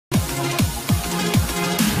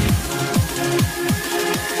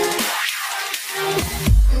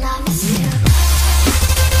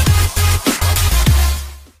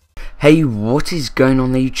Hey, what is going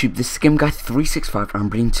on there, YouTube? This is GameGuy365 and I'm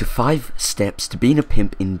bringing to 5 steps to being a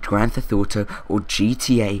pimp in Grand Theft Auto or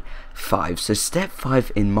GTA 5. So step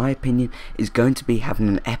 5, in my opinion, is going to be having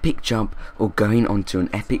an epic jump or going onto an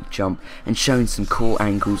epic jump and showing some cool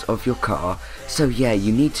angles of your car. So yeah,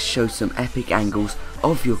 you need to show some epic angles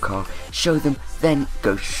of your car, show them, then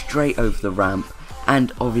go straight over the ramp.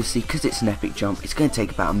 And obviously, because it's an epic jump, it's going to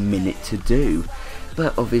take about a minute to do.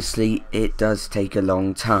 But obviously it does take a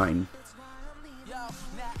long time.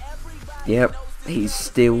 Yep, he's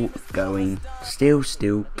still going. Still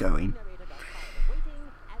going.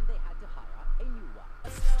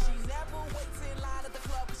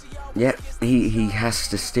 Yep, he has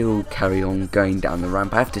to still carry on going down the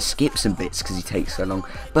ramp. I have to skip some bits because he takes so long.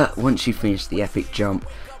 But once you finish the epic jump,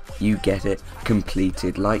 you get it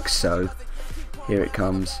completed like so. Here it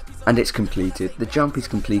comes. And it's completed. The jump is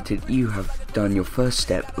completed. You have done your first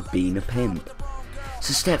step of being a pimp.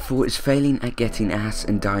 So step 4 is failing at getting ass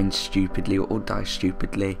and dying stupidly or die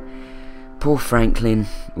stupidly. Poor Franklin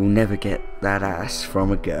will never get that ass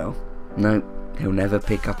from a girl. No, he'll never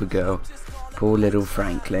pick up a girl. Poor little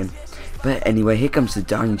Franklin. But anyway, here comes the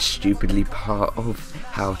dying stupidly part of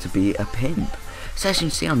how to be a pimp. So as you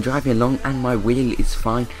can see, I'm driving along and my wheel is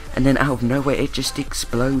fine, and then out of nowhere it just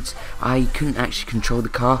explodes. I couldn't actually control the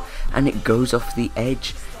car and it goes off the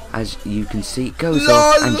edge. As you can see, it goes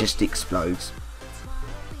off and just explodes.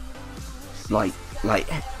 Like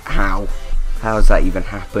how does that even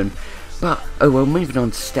happen? But oh well, moving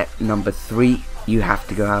on to step number 3, you have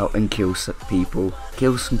to go out and kill some people,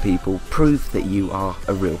 prove that you are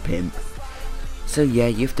a real pimp. So yeah,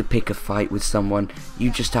 you have to pick a fight with someone.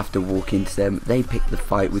 You just have to walk into them, they pick the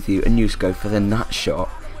fight with you, and you just go for the nut shot,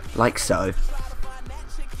 like so.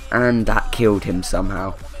 And that killed him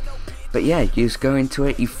somehow. But yeah, you just go into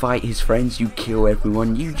it, you fight his friends, you kill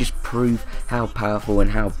everyone, you just prove how powerful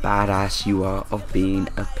and how badass you are of being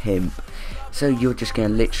a pimp. So you're just going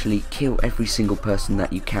to literally kill every single person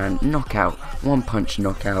that you can, knock out, one punch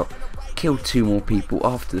knockout, kill 2 more people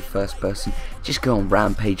after the first person, just go on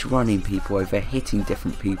rampage, running people over, hitting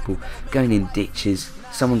different people, going in ditches,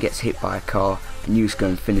 someone gets hit by a car and you just go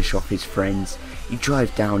and finish off his friends. You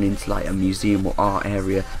drive down into like a museum or art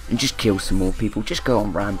area and just kill some more people, just go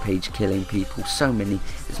on rampage killing people, so many,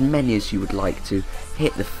 as many as you would like to,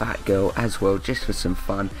 hit the fat girl as well just for some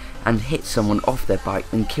fun, and hit someone off their bike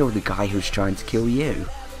and kill the guy who's trying to kill you.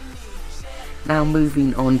 Now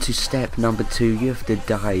moving on to step number 2, you have to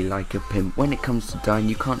die like a pimp. When it comes to dying,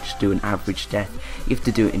 you can't just do an average death, you have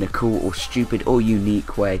to do it in a cool or stupid or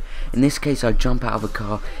unique way. In this case, I jump out of a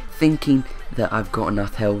car thinking that I've got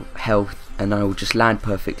enough health and I will just land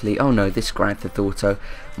perfectly. Oh no, this Grand Theft Auto,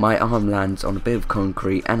 my arm lands on a bit of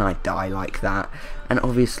concrete and I die like that. And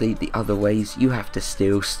obviously the other ways, you have to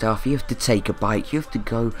steal stuff, you have to take a bike, you have to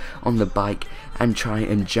go on the bike and try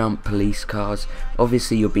and jump police cars.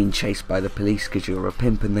 Obviously you're being chased by the police because you're a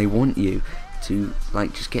pimp and they want you to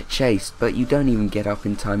like just get chased, but you don't even get up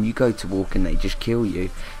in time, you go to walk and they just kill you.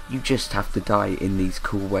 You just have to die in these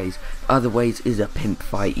cool ways. Other ways is a pimp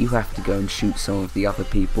fight, you have to go and shoot some of the other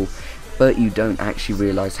people, but you don't actually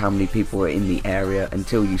realise how many people are in the area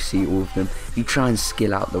until you see all of them. You try and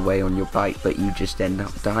skill out the way on your bike, but you just end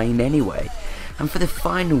up dying anyway. And for the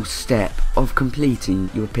final step of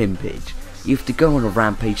completing your pimpage, you have to go on a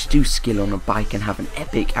rampage, do skill on a bike and have an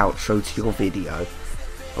epic outro to your video.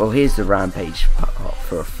 Well, here's the rampage part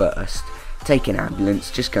for a first. Take an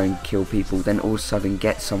ambulance, just go and kill people, then all of a sudden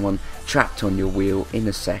get someone trapped on your wheel in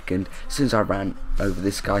a second. As soon as I ran over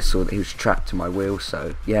this guy, saw that he was trapped to my wheel,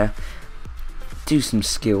 so yeah. Do some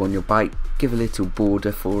skill on your bike, give a little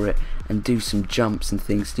border for it, and do some jumps and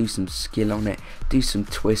things, do some skill on it, do some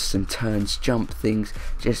twists and turns, jump things,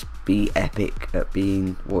 just be epic at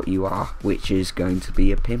being what you are, which is going to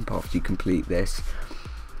be a pimp after you complete this.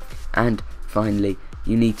 And finally,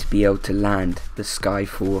 you need to be able to land the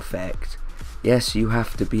Skyfall effect. Yes, you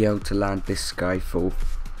have to be able to land this Skyfall.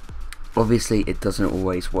 Obviously it doesn't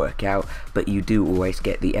always work out, but you do always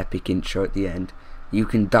get the epic intro at the end. You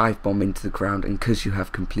can dive bomb into the ground, and because you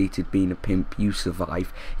have completed being a pimp, you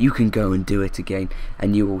survive. You can go and do it again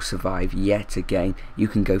and you will survive yet again. You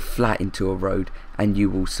can go flat into a road and you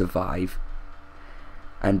will survive.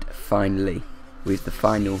 And finally, with the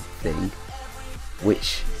final thing,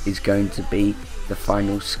 which is going to be the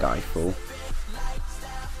final Skyfall.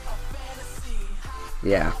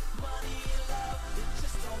 Yeah.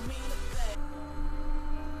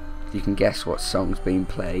 You can guess what song's being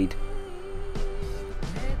played.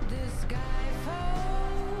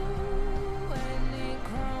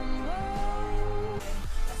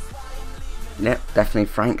 Yep, definitely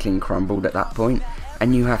Franklin crumbled at that point.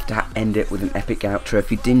 and you have to end it with an epic outro.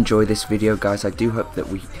 If you did enjoy this video, guys, I do hope that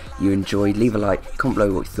you enjoyed. Leave a like, comment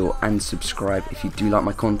below what you thought, and subscribe if you do like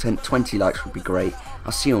my content. 20 likes would be great.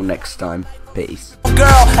 I'll see you all next time. Peace.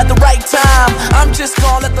 Girl at the right time, I'm just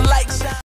gonna let the light shine.